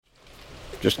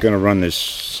Just going to run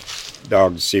this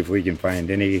dog to see if we can find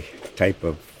any type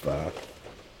of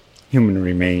human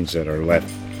remains that are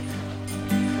left.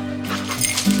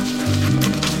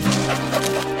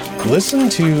 Listen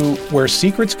to Where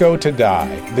Secrets Go to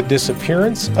Die, The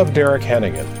Disappearance of Derek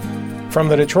Hennigan. From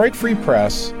the Detroit Free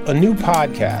Press, a new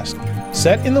podcast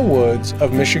set in the woods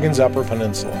of Michigan's Upper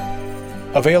Peninsula.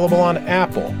 Available on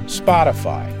Apple,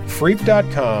 Spotify,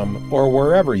 Freep.com, or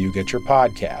wherever you get your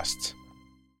podcasts.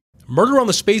 Murder on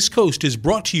the Space Coast is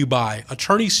brought to you by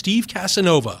attorney Steve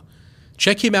Casanova.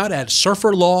 Check him out at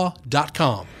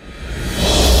surferlaw.com.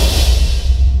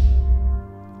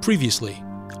 Previously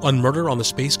on Murder on the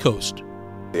Space Coast.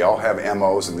 They all have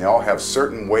MOs and they all have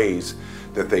certain ways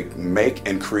that they make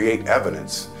and create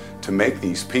evidence to make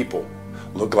these people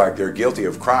look like they're guilty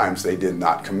of crimes they did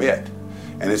not commit.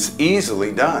 And it's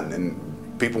easily done,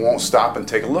 and people won't stop and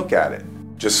take a look at it.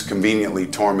 Just conveniently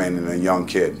tormenting a young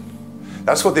kid.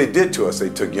 That's what they did to us. They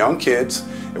took young kids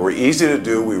that were easy to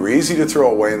do, we were easy to throw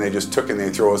away, and they just took and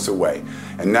they throw us away.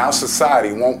 And now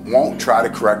society won't try to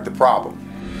correct the problem.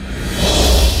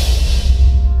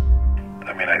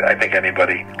 I mean, I think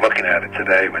anybody looking at it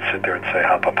today would sit there and say,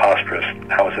 how preposterous,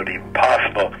 how is it even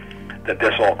possible that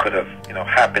this all could have,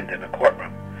 happened in a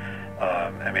courtroom?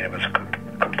 I mean, it was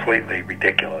completely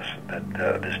ridiculous that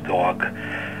this dog,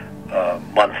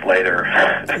 months later,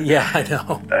 yeah, I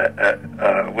know,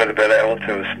 would have been able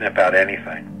to sniff out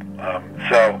anything.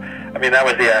 So, I mean, that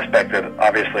was the aspect that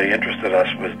obviously interested us,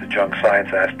 was the junk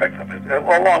science aspect of it,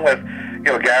 along with,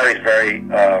 Gary's very,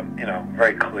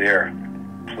 very clear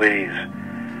pleas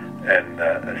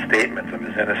and statements of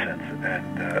his innocence,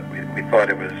 and we thought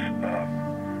it was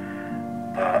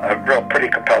a real pretty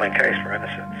compelling case for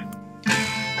innocence.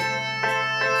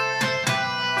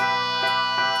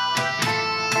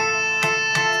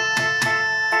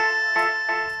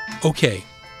 Okay,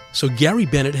 so Gary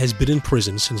Bennett has been in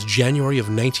prison since January of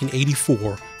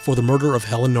 1984 for the murder of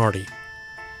Helen Nardi.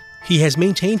 He has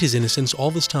maintained his innocence all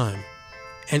this time,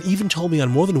 and even told me on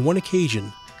more than one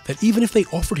occasion that even if they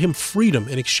offered him freedom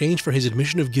in exchange for his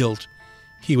admission of guilt,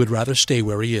 he would rather stay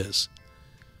where he is.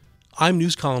 I'm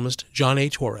news columnist John A.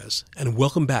 Torres, and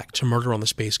welcome back to Murder on the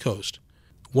Space Coast.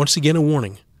 Once again, a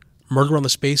warning. Murder on the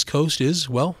Space Coast is,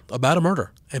 well, about a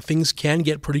murder, and things can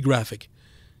get pretty graphic.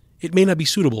 It may not be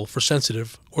suitable for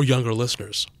sensitive or younger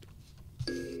listeners.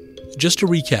 Just to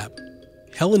recap,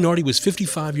 Helen Nardi was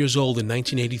 55 years old in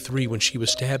 1983 when she was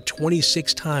stabbed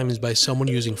 26 times by someone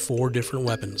using 4 different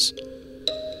weapons.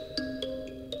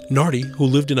 Nardi, who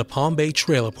lived in a Palm Bay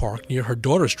trailer park near her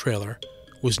daughter's trailer,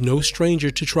 was no stranger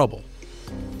to trouble.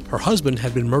 Her husband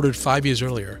had been murdered 5 years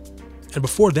earlier, and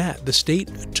before that, the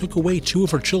state took away 2 of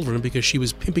her children because she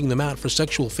was pimping them out for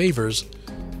sexual favors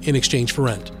in exchange for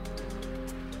rent.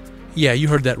 Yeah, you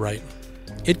heard that right.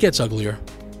 It gets uglier.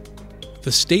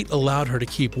 The state allowed her to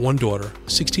keep one daughter,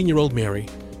 16-year-old Mary,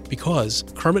 because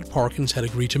Kermit Parkins had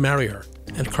agreed to marry her,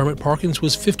 and Kermit Parkins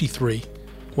was 53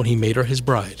 when he made her his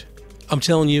bride. I'm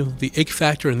telling you, the ick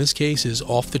factor in this case is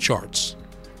off the charts.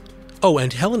 Oh,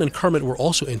 and Helen and Kermit were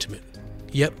also intimate.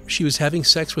 Yep, she was having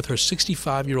sex with her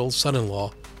 65-year-old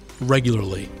son-in-law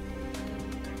regularly.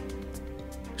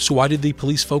 So why did the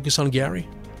police focus on Gary?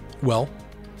 Well,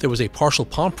 there was a partial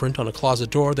palm print on a closet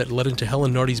door that led into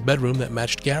Helen Nardi's bedroom that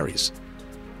matched Gary's.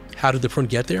 How did the print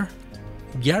get there?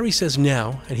 Gary says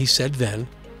now, and he said then,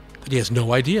 that he has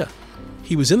no idea.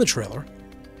 He was in the trailer,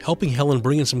 helping Helen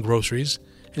bring in some groceries,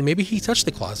 and maybe he touched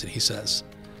the closet, he says.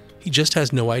 He just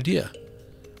has no idea.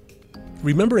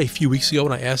 Remember a few weeks ago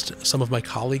when I asked some of my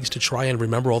colleagues to try and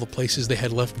remember all the places they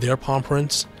had left their palm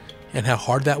prints, and how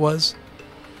hard that was?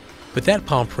 But that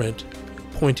palm print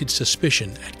pointed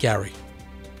suspicion at Gary.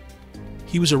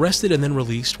 He was arrested and then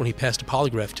released when he passed a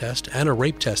polygraph test and a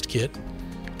rape test kit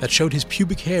that showed his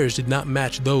pubic hairs did not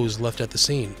match those left at the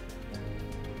scene.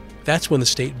 That's when the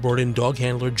state brought in dog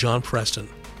handler John Preston.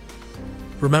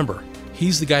 Remember,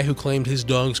 he's the guy who claimed his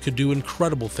dogs could do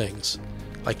incredible things,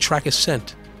 like track a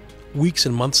scent weeks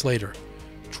and months later,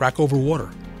 track over water,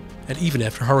 and even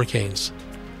after hurricanes.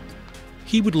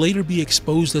 He would later be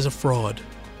exposed as a fraud,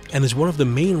 and is one of the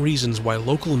main reasons why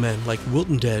local men like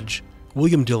Wilton Dedge,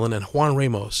 William Dillon, and Juan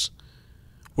Ramos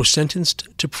were sentenced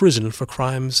to prison for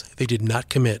crimes they did not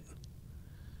commit.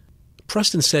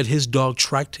 Preston said his dog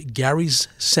tracked Gary's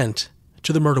scent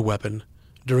to the murder weapon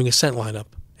during a scent lineup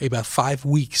about 5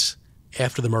 weeks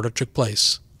after the murder took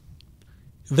place.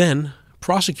 Then,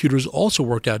 prosecutors also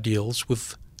worked out deals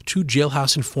with 2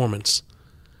 jailhouse informants,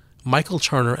 Michael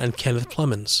Turner and Kenneth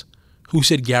Plemons, who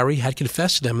said Gary had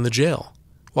confessed to them in the jail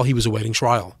while he was awaiting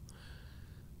trial.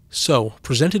 So,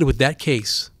 presented with that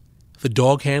case, the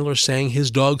dog handler saying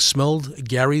his dog smelled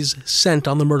Gary's scent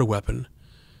on the murder weapon,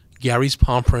 Gary's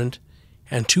palm print,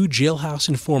 and 2 jailhouse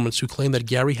informants who claimed that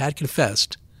Gary had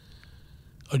confessed,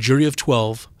 a jury of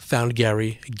 12 found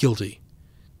Gary guilty.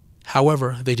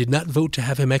 However, they did not vote to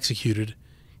have him executed,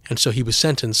 and so he was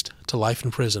sentenced to life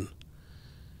in prison.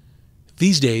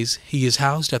 These days, he is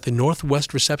housed at the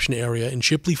Northwest Reception Area in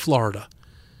Chipley, Florida,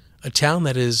 a town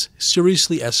that is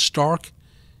seriously as stark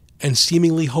and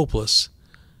seemingly hopeless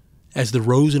as the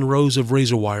rows and rows of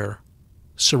razor wire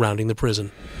surrounding the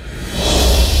prison.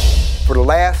 For the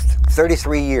last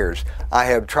 33 years, I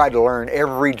have tried to learn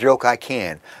every joke I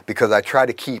can because I try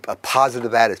to keep a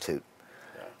positive attitude.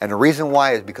 And the reason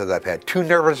why is because I've had 2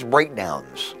 nervous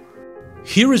breakdowns.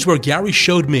 Here is where Gary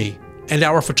showed me, and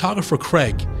our photographer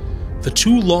Craig, the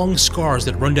 2 long scars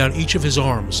that run down each of his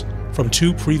arms from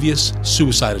 2 previous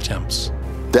suicide attempts.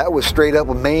 That was straight up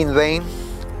a main vein,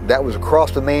 that was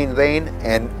across the main vein,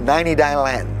 and 90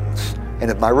 dilatants. And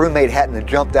if my roommate hadn't have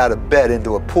jumped out of bed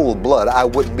into a pool of blood, I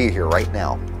wouldn't be here right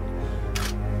now.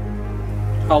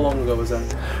 How long ago was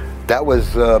that? That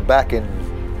was back in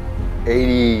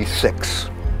 '86.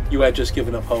 You had just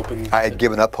given up hope, I had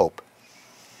given up hope.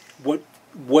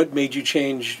 What made you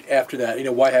change after that? You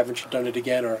know, why haven't you done it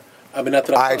again? Or I mean, not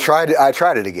that I tried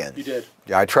it again. You did?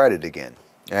 Yeah, I tried it again,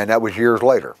 and that was years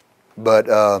later. But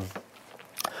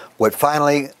what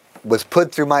finally was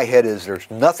put through my head is there's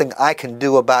nothing I can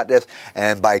do about this,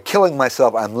 and by killing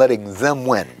myself, I'm letting them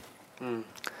win.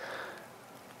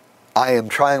 I am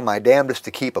trying my damnedest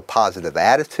to keep a positive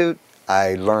attitude.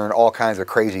 I learn all kinds of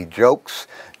crazy jokes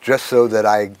just so that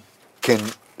I can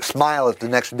smile at the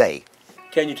next day.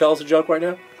 Can you tell us a joke right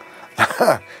now?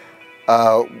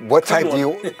 What type do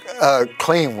you...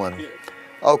 clean one. Yeah.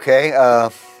 Okay.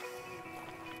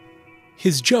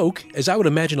 His joke, as I would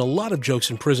imagine a lot of jokes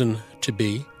in prison to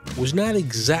be, was not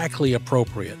exactly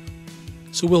appropriate.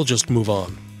 So we'll just move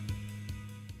on.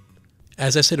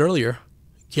 As I said earlier,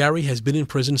 Gary has been in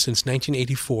prison since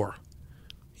 1984.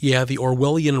 Yeah, the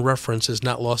Orwellian reference is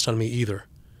not lost on me either.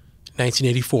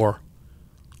 1984.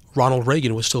 Ronald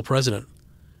Reagan was still president.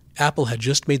 Apple had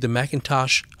just made the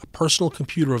Macintosh a personal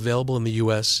computer available in the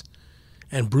U.S.,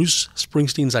 and Bruce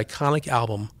Springsteen's iconic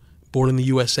album, Born in the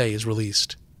USA, is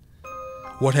released.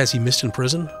 What has he missed in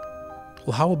prison?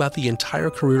 Well, how about the entire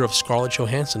career of Scarlett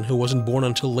Johansson, who wasn't born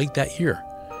until late that year?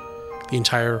 The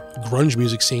entire grunge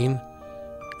music scene,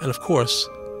 and of course,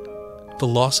 the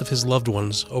loss of his loved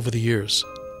ones over the years.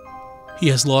 He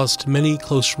has lost many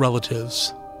close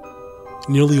relatives,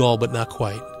 nearly all but not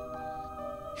quite.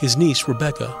 His niece,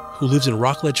 Rebecca, who lives in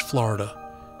Rockledge, Florida,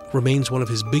 remains one of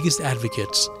his biggest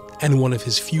advocates and one of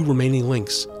his few remaining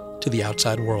links to the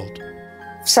outside world.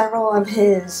 Several of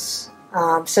his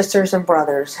sisters and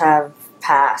brothers have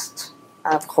passed,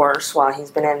 of course, while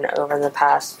he's been in over the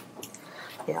past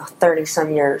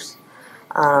 30-some years.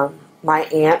 My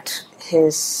aunt,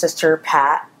 his sister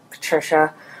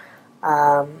Patricia,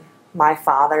 my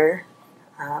father,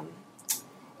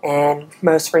 and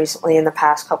most recently in the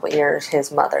past couple of years,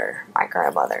 his mother, my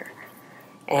grandmother.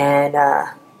 And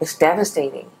it's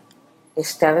devastating.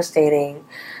 It's devastating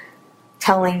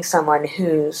telling someone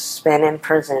who's been in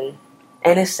prison,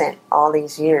 innocent all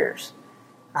these years,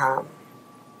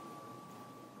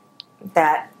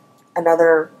 that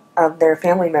another of their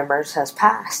family members has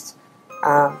passed.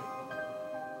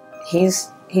 He's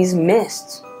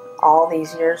missed all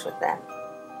these years with them,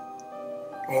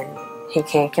 and he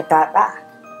can't get that back.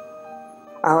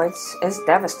 Oh, it's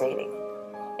devastating.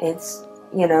 It's,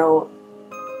 you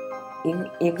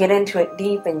get into it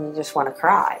deep and you just want to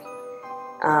cry.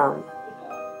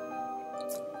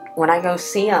 When I go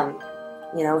see him,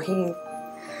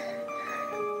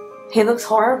 he looks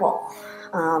horrible.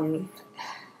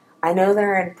 I know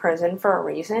they're in prison for a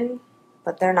reason,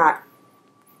 but they're not,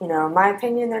 in my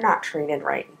opinion, they're not treated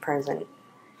right in prison.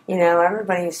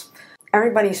 Everybody's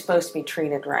supposed to be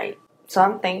treated right. So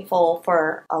I'm thankful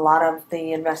for a lot of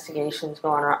the investigations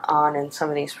going on in some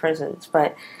of these prisons,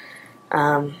 but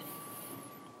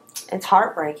it's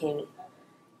heartbreaking,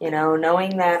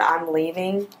 knowing that I'm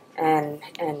leaving and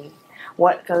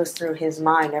what goes through his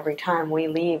mind every time we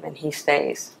leave and he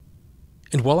stays.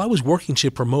 And while I was working to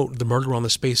promote the Murder on the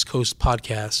Space Coast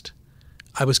podcast,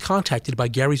 I was contacted by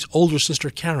Gary's older sister,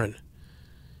 Karen,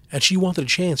 and she wanted a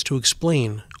chance to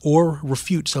explain or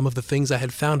refute some of the things I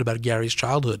had found about Gary's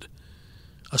childhood,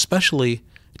 especially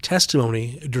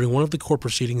testimony during one of the court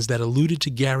proceedings that alluded to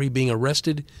Gary being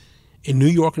arrested in New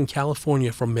York and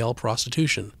California for male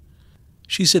prostitution.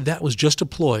 She said that was just a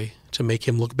ploy to make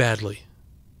him look badly.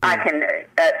 I can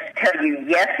tell you,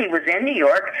 yes, he was in New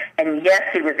York, and yes,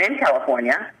 he was in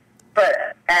California,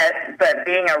 but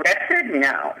being arrested,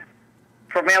 no.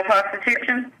 For male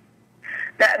prostitution,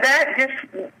 That just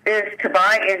is to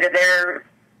buy into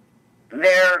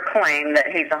their claim that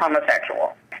he's a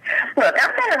homosexual. Look,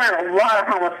 I've been around a lot of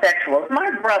homosexuals.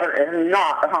 My brother is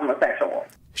not a homosexual.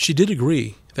 She did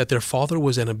agree that their father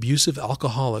was an abusive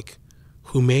alcoholic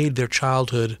who made their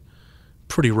childhood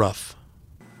pretty rough.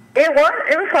 It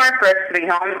was hard for us to be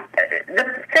home.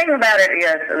 The thing about it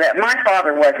is that my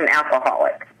father was an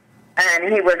alcoholic,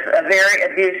 and he was a very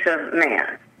abusive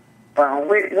man. Well,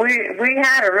 we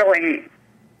had a really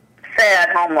sad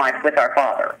home life with our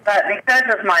father. But because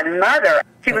of my mother,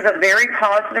 she was a very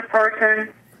positive person,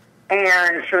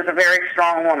 and she was a very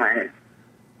strong woman.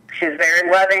 She was very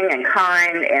loving and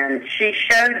kind, and she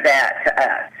showed that to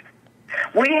us.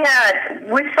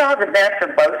 We saw the best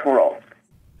of both worlds.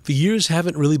 The years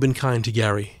haven't really been kind to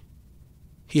Gary.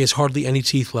 He has hardly any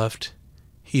teeth left.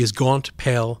 He is gaunt,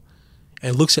 pale,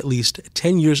 and looks at least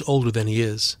 10 years older than he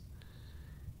is.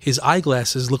 His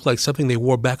eyeglasses look like something they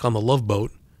wore back on the Love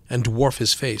Boat and dwarf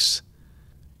his face.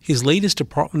 His latest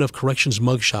Department of Corrections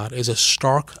mugshot is a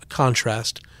stark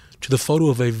contrast to the photo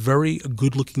of a very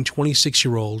good-looking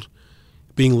 26-year-old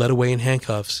being led away in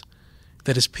handcuffs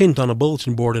that is pinned on a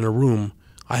bulletin board in a room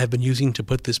I have been using to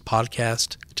put this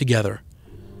podcast together.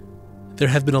 There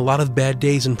have been a lot of bad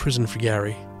days in prison for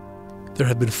Gary. There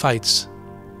have been fights,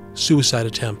 suicide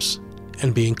attempts,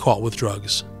 and being caught with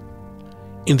drugs.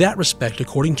 In that respect,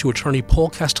 according to attorney Paul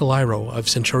Castelliro of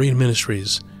Centurion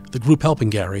Ministries, the group helping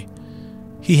Gary,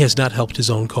 he has not helped his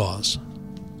own cause.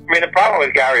 I mean, the problem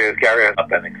with Gary is Gary has not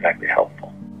been exactly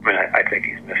helpful. I mean, I think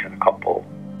he's missing a couple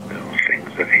things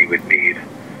that he would need,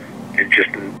 and just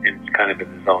in kind of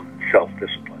in his own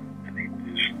self-discipline. And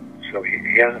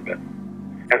he hasn't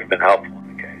been helpful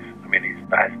in the case. I mean, he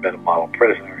hasn't been a model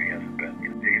prisoner. He hasn't been.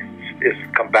 He's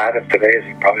as combative today as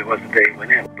he probably was the day he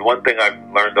went in. The one thing I've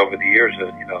learned over the years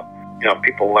is,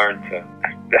 people learn to,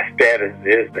 as bad as it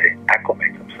is, they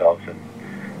acclimate themselves and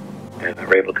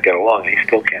they're able to get along, and he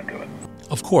still can't do it.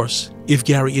 Of course, if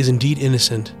Gary is indeed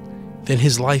innocent, then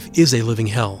his life is a living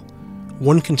hell,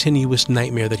 one continuous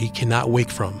nightmare that he cannot wake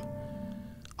from.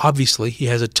 Obviously, he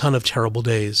has a ton of terrible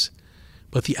days,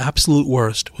 but the absolute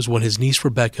worst was when his niece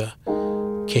Rebecca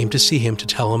came to see him to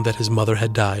tell him that his mother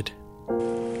had died.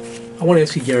 I want to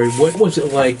ask you, Gary, what was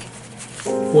it like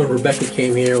when Rebecca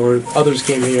came here or others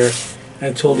came here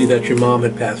and told you that your mom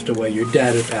had passed away, your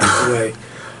dad had passed away?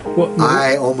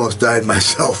 I almost died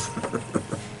myself.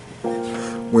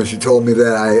 When she told me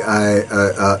that,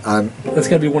 I'm... That's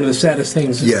got to be one of the saddest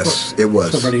things. Yes, it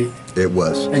was. It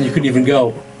was. And you couldn't even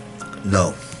go?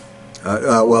 No.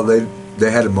 Well,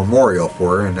 they had a memorial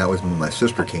for her, and that was when my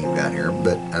sister came down here,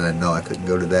 and no, I couldn't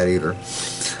go to that either.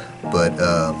 But,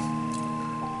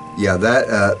 yeah,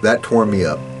 that tore me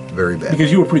up very bad.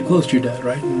 Because you were pretty close to your dad,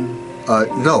 right?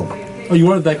 No. Oh, you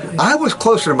weren't that... I was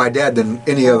closer to my dad than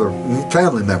any other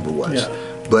family member was. Yeah.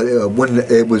 But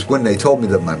when they told me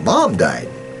that my mom died,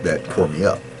 that tore me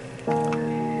up.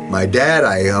 My dad,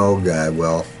 oh God,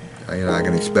 well, I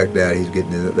can expect that. He's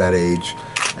getting to that age.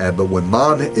 But when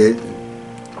mom, I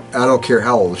don't care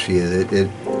how old she is,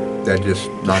 that just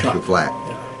knocks you flat.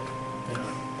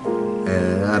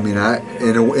 And I mean,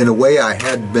 in a way, I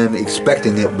had been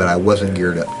expecting it, but I wasn't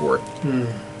geared up for it.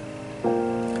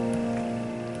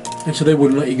 And so they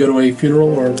wouldn't let you go to a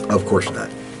funeral, or? Of course not.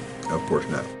 Of course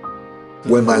not.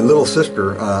 When my little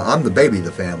sister, I'm the baby of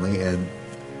the family, and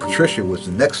Patricia was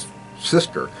the next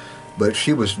sister, but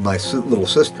she was my little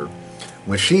sister.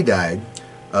 When she died,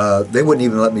 they wouldn't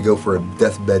even let me go for a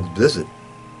deathbed visit.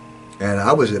 And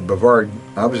I was at Brevard,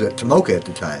 I was at Tomoka at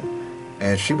the time,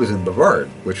 and she was in Brevard,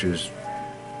 which is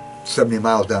 70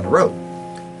 miles down the road.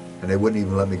 And they wouldn't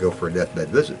even let me go for a deathbed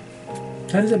visit.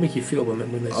 How does that make you feel when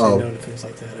they say no to things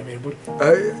like that? I mean, what?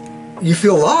 You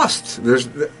feel lost.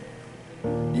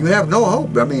 You have no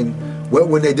hope. I mean,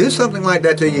 when they do something like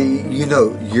that to you, you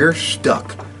know you're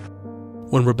stuck.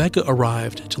 When Rebecca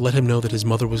arrived to let him know that his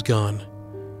mother was gone,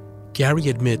 Gary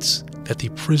admits that the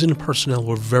prison personnel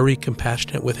were very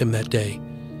compassionate with him that day.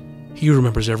 He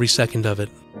remembers every second of it.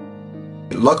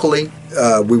 Luckily,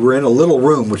 we were in a little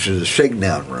room, which is a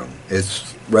shakedown room.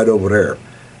 It's right over there.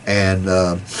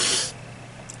 And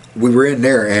we were in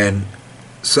there, and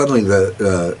suddenly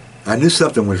I knew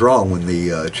something was wrong when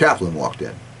the chaplain walked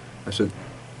in. I said,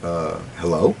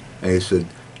 hello? And he said,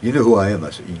 you know who I am? I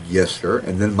said, yes, sir.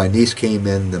 And then my niece came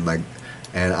in,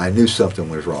 and I knew something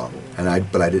was wrong,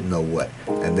 but I didn't know what.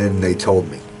 And then they told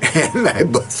me, and I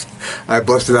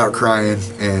busted out crying,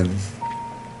 and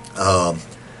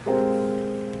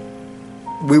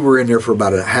we were in there for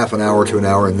about a half an hour to an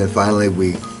hour, and then finally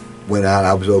we went out.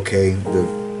 I was okay.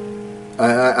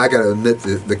 I got to admit,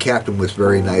 the captain was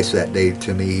very nice that day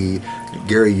to me. He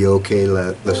Gary, you okay?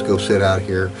 Let's go sit out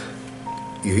here.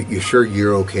 You sure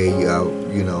you're okay?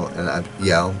 You know, and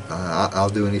I'll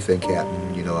do anything,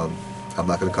 Captain. You know, I'm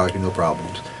not going to cause you no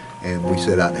problems. And we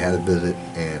sat out and had a visit,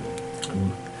 and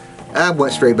I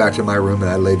went straight back to my room, and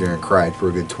I laid there and cried for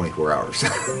a good 24 hours.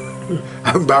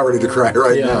 I'm about ready to cry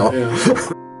now.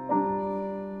 Yeah.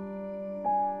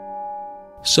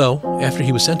 So, after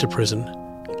he was sent to prison,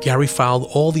 Gary filed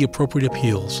all the appropriate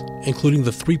appeals, including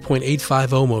the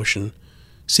 3.850 motion,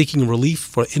 seeking relief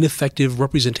for ineffective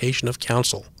representation of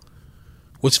counsel.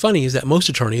 What's funny is that most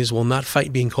attorneys will not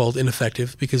fight being called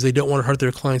ineffective because they don't want to hurt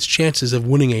their client's chances of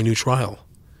winning a new trial.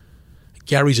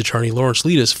 Gary's attorney, Lawrence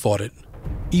Letus, fought it,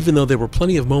 even though there were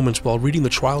plenty of moments while reading the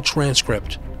trial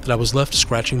transcript that I was left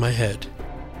scratching my head.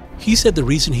 He said the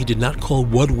reason he did not call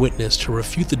one witness to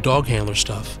refute the dog handler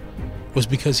stuff was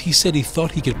because he said he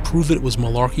thought he could prove it was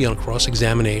malarkey on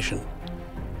cross-examination.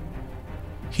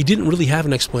 He didn't really have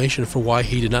an explanation for why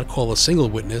he did not call a single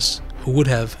witness who would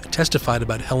have testified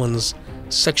about Helen's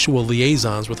sexual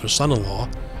liaisons with her son-in-law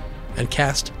and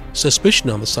cast suspicion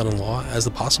on the son-in-law as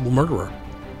the possible murderer.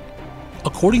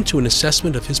 According to an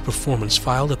assessment of his performance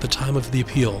filed at the time of the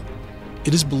appeal,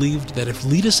 it is believed that if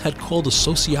Letus had called a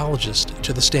sociologist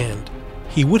to the stand,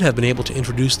 he would have been able to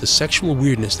introduce the sexual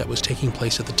weirdness that was taking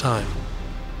place at the time.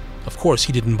 Of course,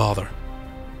 he didn't bother.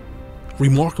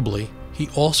 Remarkably, he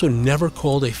also never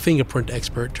called a fingerprint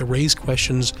expert to raise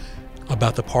questions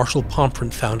about the partial palm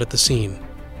print found at the scene.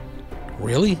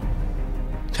 Really?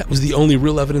 That was the only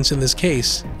real evidence in this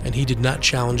case, and he did not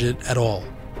challenge it at all.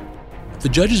 The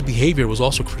judge's behavior was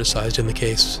also criticized in the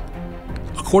case.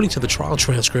 According to the trial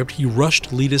transcript, he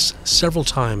rushed Letus several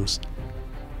times,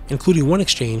 including one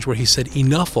exchange where he said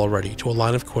enough already to a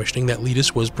line of questioning that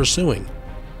Letus was pursuing.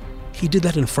 He did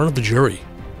that in front of the jury.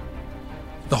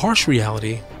 The harsh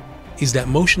reality is that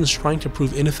motions trying to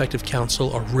prove ineffective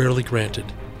counsel are rarely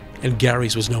granted, and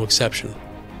Gary's was no exception.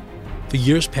 The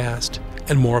years passed,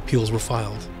 and more appeals were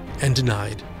filed, and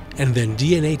denied, and then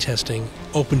DNA testing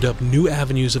opened up new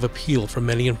avenues of appeal for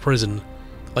many in prison,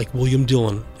 like William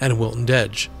Dillon and Wilton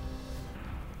Dedge.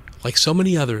 Like so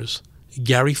many others,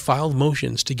 Gary filed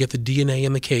motions to get the DNA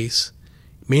in the case,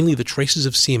 mainly the traces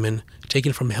of semen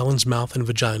taken from Helen's mouth and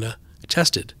vagina,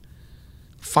 tested.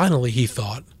 Finally, he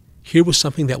thought, here was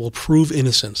something that will prove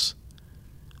innocence.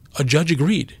 A judge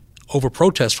agreed, over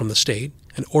protest from the state,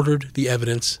 and ordered the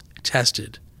evidence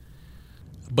tested.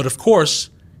 But of course,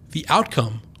 the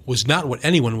outcome was not what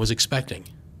anyone was expecting.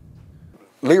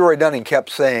 Leroy Dunning kept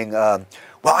saying, well,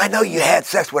 I know you had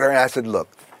sex with her. And I said, look,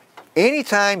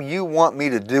 anytime you want me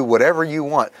to do whatever you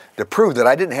want to prove that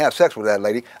I didn't have sex with that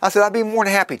lady, I said I'd be more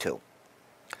than happy to.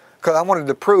 Because I wanted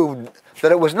to prove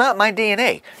that it was not my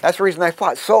DNA. That's the reason I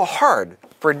fought so hard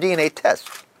for a DNA test.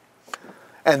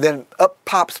 And then up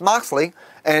pops Moxley,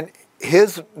 and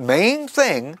his main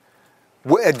thing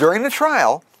during the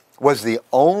trial was the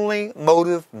only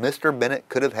motive Mr. Bennett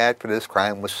could have had for this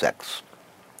crime was sex.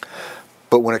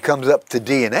 But when it comes up to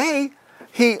DNA,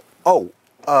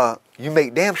 you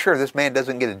make damn sure this man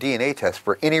doesn't get a DNA test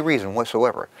for any reason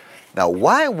whatsoever. Now,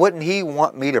 why wouldn't he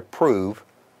want me to prove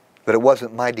that it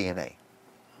wasn't my DNA?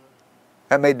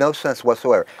 That made no sense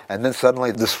whatsoever. And then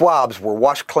suddenly the swabs were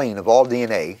washed clean of all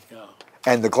DNA,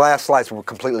 and the glass slides were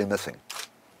completely missing.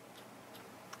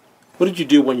 What did you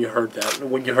do when you heard that?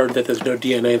 When you heard that there's no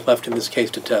DNA left in this case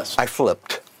to test? I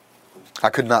flipped. I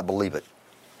could not believe it.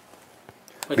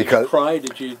 Did you cry?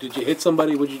 Did you hit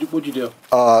somebody? What'd you do?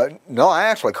 No, I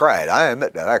actually cried. I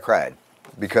admit that. I cried.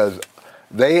 Because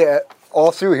they,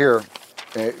 all through here,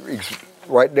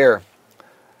 right there,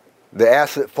 the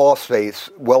acid phosphates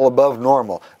well above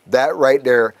normal. That right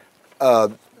there,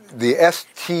 the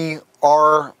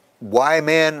STRY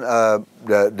man,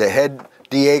 the head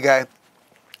DA guy,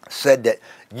 said that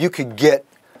you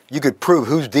could prove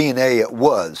whose DNA it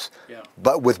was,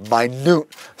 but with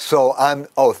minute. So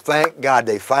thank God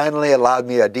they finally allowed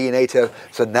me a DNA test,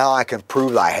 so now I can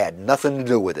prove I had nothing to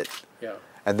do with it. Yeah.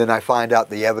 And then I find out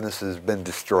the evidence has been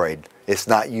destroyed. It's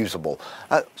not usable.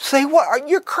 Say what?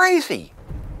 You're crazy.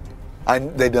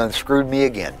 They done screwed me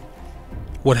again.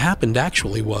 What happened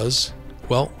actually was,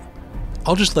 well,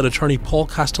 I'll just let attorney Paul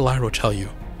Castellaro tell you.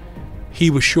 He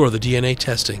was sure the DNA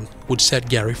testing would set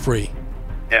Gary free.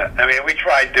 Yeah, I mean, we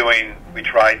tried,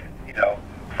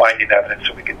 finding evidence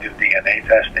so we could do DNA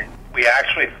testing. We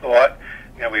actually thought,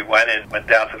 we went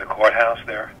down to the courthouse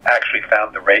there, actually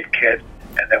found the rape kit,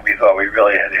 and then we thought we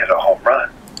really had hit a home run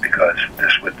because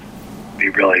this would be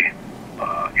really,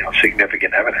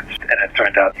 significant evidence. And it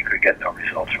turned out you could get no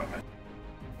results from it.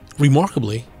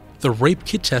 Remarkably, the rape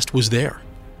kit test was there,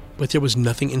 but there was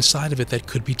nothing inside of it that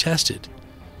could be tested.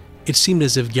 It seemed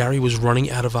as if Gary was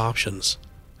running out of options.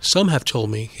 Some have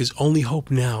told me his only hope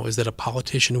now is that a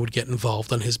politician would get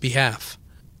involved on his behalf.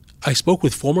 I spoke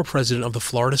with former president of the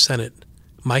Florida Senate,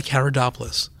 Mike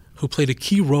Haradopoulos, who played a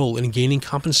key role in gaining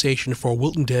compensation for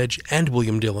Wilton Dedge and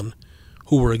William Dillon,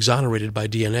 who were exonerated by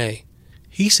DNA.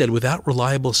 He said without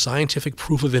reliable scientific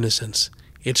proof of innocence,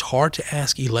 it's hard to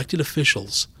ask elected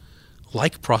officials,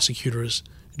 like prosecutors,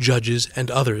 judges, and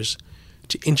others,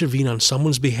 to intervene on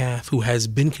someone's behalf who has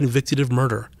been convicted of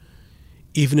murder,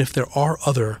 even if there are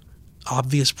other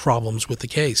obvious problems with the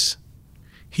case.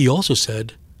 He also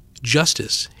said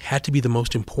justice had to be the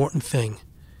most important thing,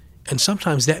 and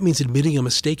sometimes that means admitting a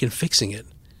mistake and fixing it.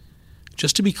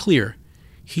 Just to be clear,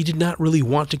 he did not really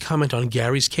want to comment on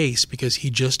Gary's case because he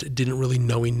just didn't really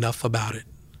know enough about it.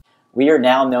 We are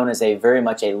now known as very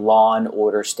much a law and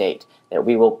order state, that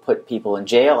we will put people in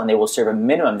jail and they will serve a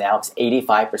minimum now of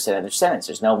 85% of their sentence.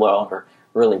 There's no longer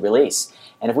early release.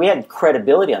 And if we had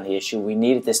credibility on the issue, we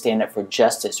needed to stand up for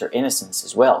justice or innocence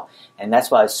as well. And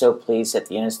that's why I was so pleased that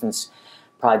the Innocence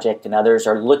Project and others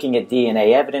are looking at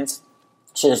DNA evidence,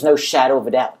 so there's no shadow of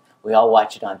a doubt. We all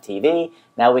watch it on TV.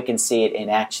 Now we can see it in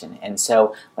action. And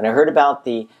so when I heard about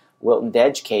the Wilton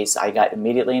Dedge case, I got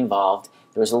immediately involved.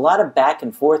 There was a lot of back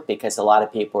and forth because a lot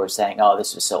of people were saying, oh,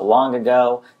 this was so long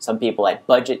ago. Some people had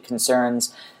budget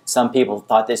concerns. Some people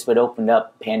thought this would open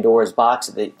up Pandora's box.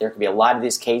 There could be a lot of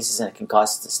these cases and it can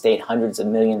cost the state hundreds of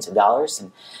millions of dollars.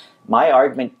 And my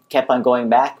argument kept on going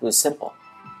back. It was simple.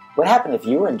 What happened if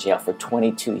you were in jail for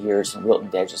 22 years in Wilton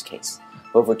Dedge's case?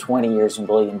 Over 20 years in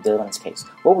William Dillon's case?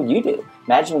 What would you do?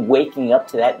 Imagine waking up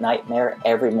to that nightmare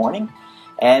every morning.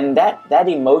 And that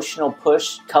emotional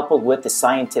push coupled with the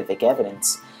scientific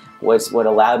evidence was what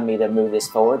allowed me to move this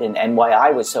forward and why I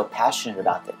was so passionate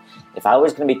about it. If I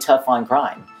was going to be tough on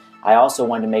crime, I also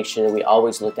wanted to make sure that we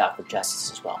always looked out for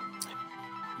justice as well.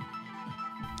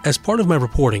 As part of my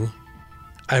reporting,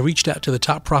 I reached out to the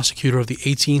top prosecutor of the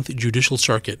 18th Judicial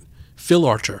Circuit, Phil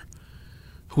Archer,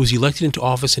 who was elected into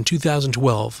office in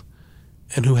 2012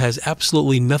 and who has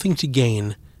absolutely nothing to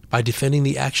gain by defending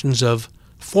the actions of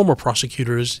former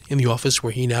prosecutors in the office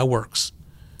where he now works.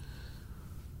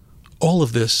 All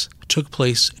of this took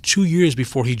place 2 years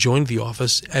before he joined the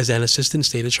office as an assistant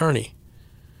state attorney.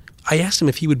 I asked him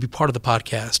if he would be part of the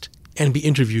podcast and be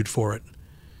interviewed for it.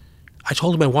 I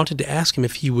told him I wanted to ask him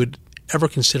if he would ever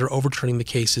consider overturning the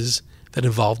cases that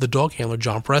involved the dog handler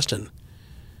John Preston.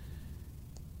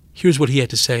 Here's what he had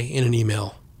to say in an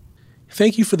email.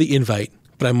 Thank you for the invite,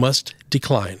 but I must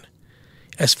decline.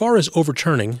 As far as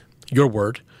overturning, your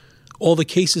word, all the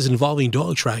cases involving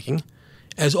dog tracking,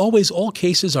 as always, all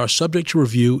cases are subject to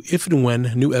review if and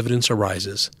when new evidence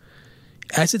arises.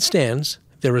 As it stands,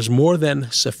 there is more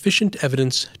than sufficient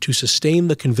evidence to sustain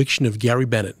the conviction of Gary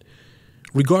Bennett,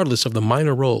 regardless of the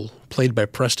minor role played by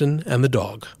Preston and the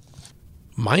dog.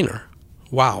 Minor?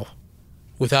 Wow.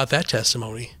 Without that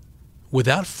testimony,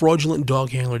 without fraudulent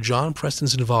dog handler John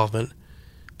Preston's involvement,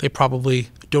 they probably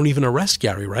don't even arrest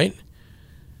Gary, right?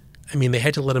 I mean, they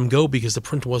had to let him go because the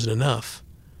print wasn't enough,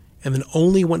 and then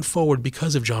only went forward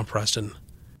because of John Preston.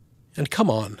 And come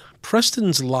on,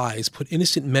 Preston's lies put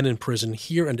innocent men in prison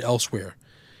here and elsewhere.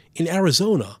 In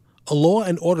Arizona, a law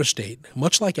and order state,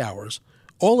 much like ours,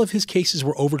 all of his cases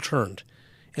were overturned,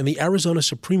 and the Arizona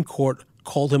Supreme Court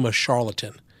called him a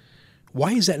charlatan.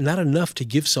 Why is that not enough to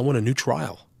give someone a new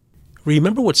trial?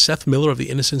 Remember what Seth Miller of the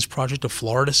Innocence Project of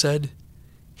Florida said?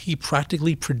 He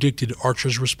practically predicted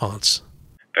Archer's response.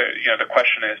 The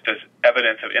question is, does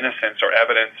evidence of innocence or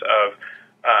evidence of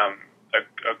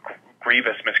a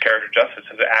grievous miscarriage of justice,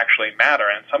 does it actually matter?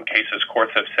 And in some cases,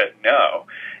 courts have said no.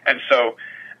 And so,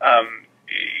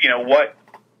 what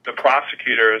the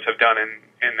prosecutors have done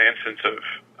in the instance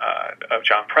of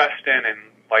John Preston, and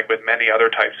like with many other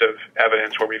types of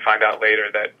evidence where we find out later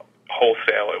that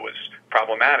wholesale it was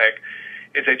problematic,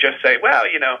 is they just say, well,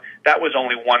 that was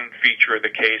only one feature of the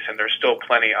case, and there's still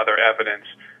plenty other evidence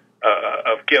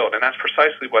of guilt. And that's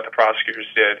precisely what the prosecutors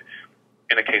did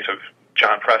in the case of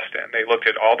John Preston. They looked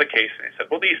at all the cases and they said,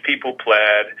 well, these people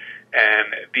pled, and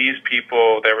these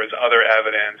people, there was other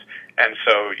evidence, and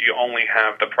so you only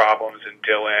have the problems in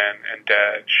Dillon and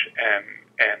Dedge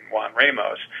and Juan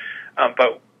Ramos.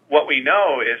 But what we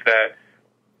know is that,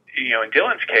 in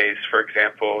Dillon's case, for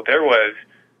example, there was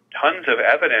tons of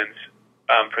evidence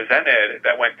presented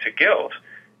that went to guilt.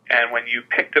 And when you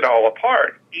picked it all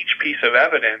apart, each piece of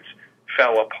evidence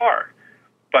fell apart.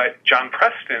 But John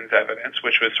Preston's evidence,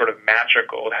 which was sort of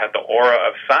magical, it had the aura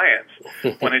of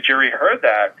science, when a jury heard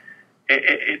that,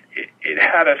 it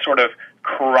had a sort of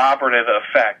corroborative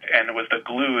effect, and it was the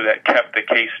glue that kept the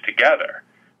case together.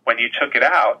 When you took it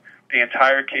out, the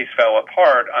entire case fell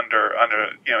apart under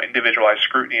individualized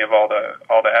scrutiny of all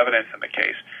the evidence in the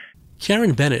case.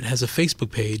 Karen Bennett has a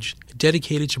Facebook page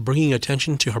dedicated to bringing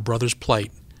attention to her brother's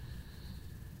plight.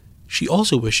 She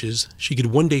also wishes she could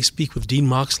one day speak with Dean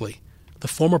Moxley, the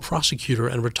former prosecutor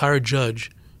and retired judge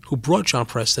who brought John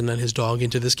Preston and his dog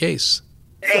into this case.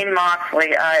 Dean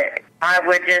Moxley, I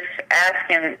would just ask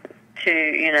him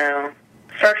to,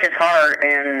 search his heart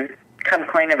and come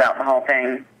clean about the whole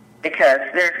thing, because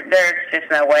there's just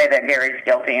no way that Gary's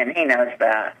guilty, and he knows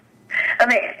that. I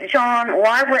mean, John,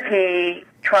 why would he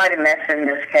try to mess in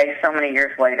this case so many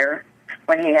years later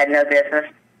when he had no business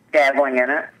dabbling in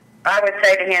it? I would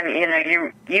say to him,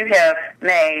 you have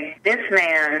made this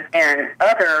man and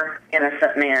other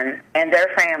innocent men and their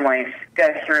families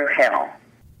go through hell.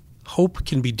 Hope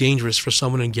can be dangerous for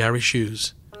someone in Gary's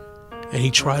shoes, and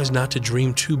he tries not to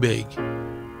dream too big.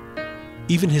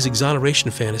 Even his exoneration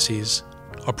fantasies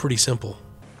are pretty simple.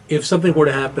 If something were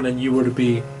to happen and you were to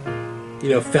be,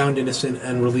 found innocent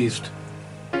and released,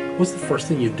 what's the first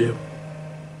thing you'd do?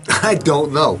 I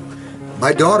don't know.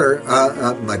 My daughter,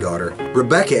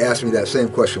 Rebecca asked me that same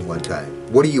question one time.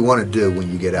 What do you want to do when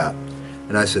you get out?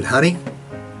 And I said, honey,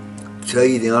 to tell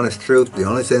you the honest truth, the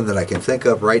only thing that I can think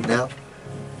of right now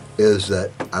is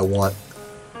that I want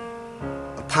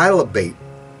a pile of bait.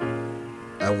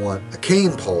 I want a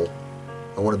cane pole.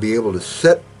 I want to be able to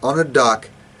sit on a dock,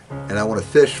 and I want to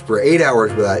fish for 8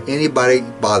 hours without anybody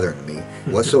bothering me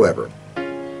whatsoever.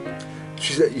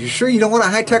 She said, you sure you don't want a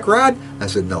high-tech rod? I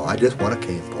said, no, I just want a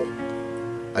cane pole.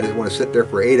 I just want to sit there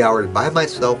for 8 hours by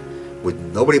myself with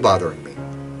nobody bothering me.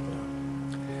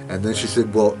 And then she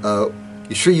said, well,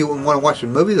 you sure you wouldn't want to watch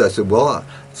some movies? I said, well,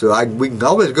 we can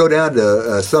always go down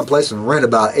to someplace and rent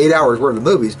about 8 hours worth of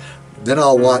movies. Then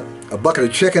I'll want a bucket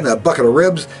of chicken, a bucket of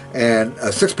ribs, and a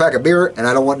 6-pack of beer, and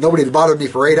I don't want nobody to bother me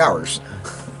for 8 hours.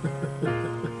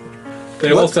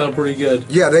 They all sound pretty good.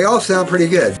 Yeah, they all sound pretty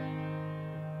good.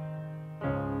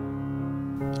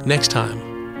 Next time,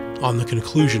 on the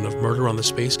conclusion of Murder on the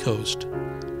Space Coast,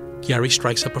 Gary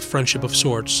strikes up a friendship of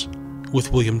sorts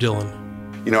with William Dillon.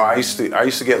 I used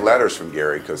to get letters from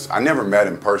Gary because I never met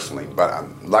him personally, but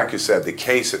like you said, the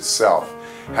case itself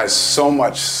has so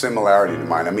much similarity to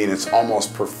mine. I mean, it's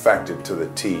almost perfected to the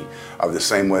T of the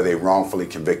same way they wrongfully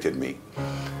convicted me.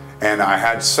 And I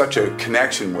had such a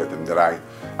connection with him that I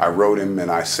wrote him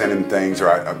and I sent him things, or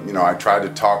I tried to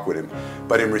talk with him.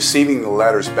 But in receiving the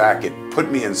letters back, it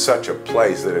put me in such a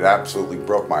place that it absolutely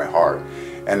broke my heart.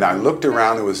 And I looked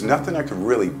around, there was nothing I could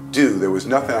really do. There was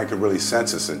nothing I could really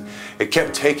census. And it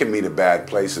kept taking me to bad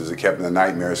places. It kept, the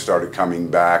nightmares started coming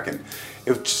back. And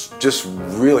it was just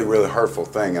really, really hurtful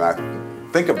thing. And I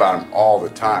think about him all the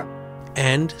time.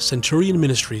 And Centurion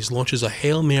Ministries launches a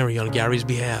Hail Mary on Gary's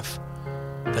behalf.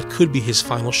 That could be his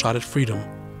final shot at freedom.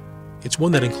 It's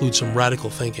one that includes some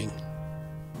radical thinking.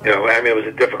 It was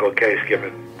a difficult case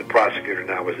given the prosecutor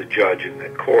now was a judge in the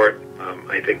court.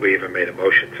 I think we even made a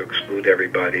motion to exclude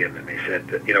everybody, and then they said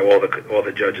that, all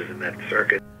the judges in that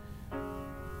circuit.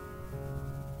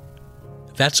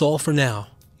 That's all for now.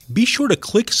 Be sure to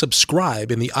click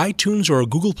subscribe in the iTunes or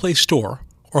Google Play Store,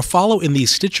 or follow in the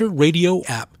Stitcher Radio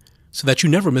app so that you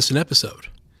never miss an episode.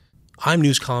 I'm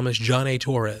news columnist John A.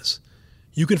 Torres.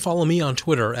 You can follow me on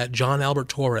Twitter at John Albert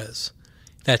Torres.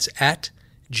 That's at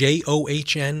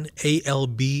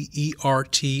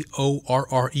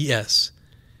JohnAlbertorres.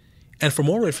 And for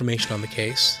more information on the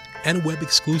case and web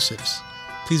exclusives,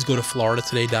 please go to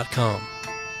floridatoday.com.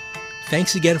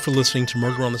 Thanks again for listening to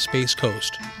Murder on the Space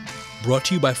Coast, brought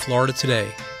to you by Florida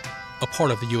Today, a part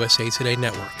of the USA Today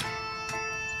Network.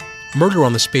 Murder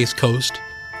on the Space Coast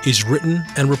is written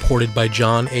and reported by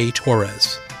John A.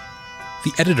 Torres.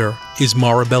 The editor is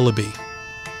Mara Bellaby.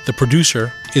 The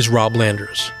producer is Rob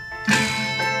Landers.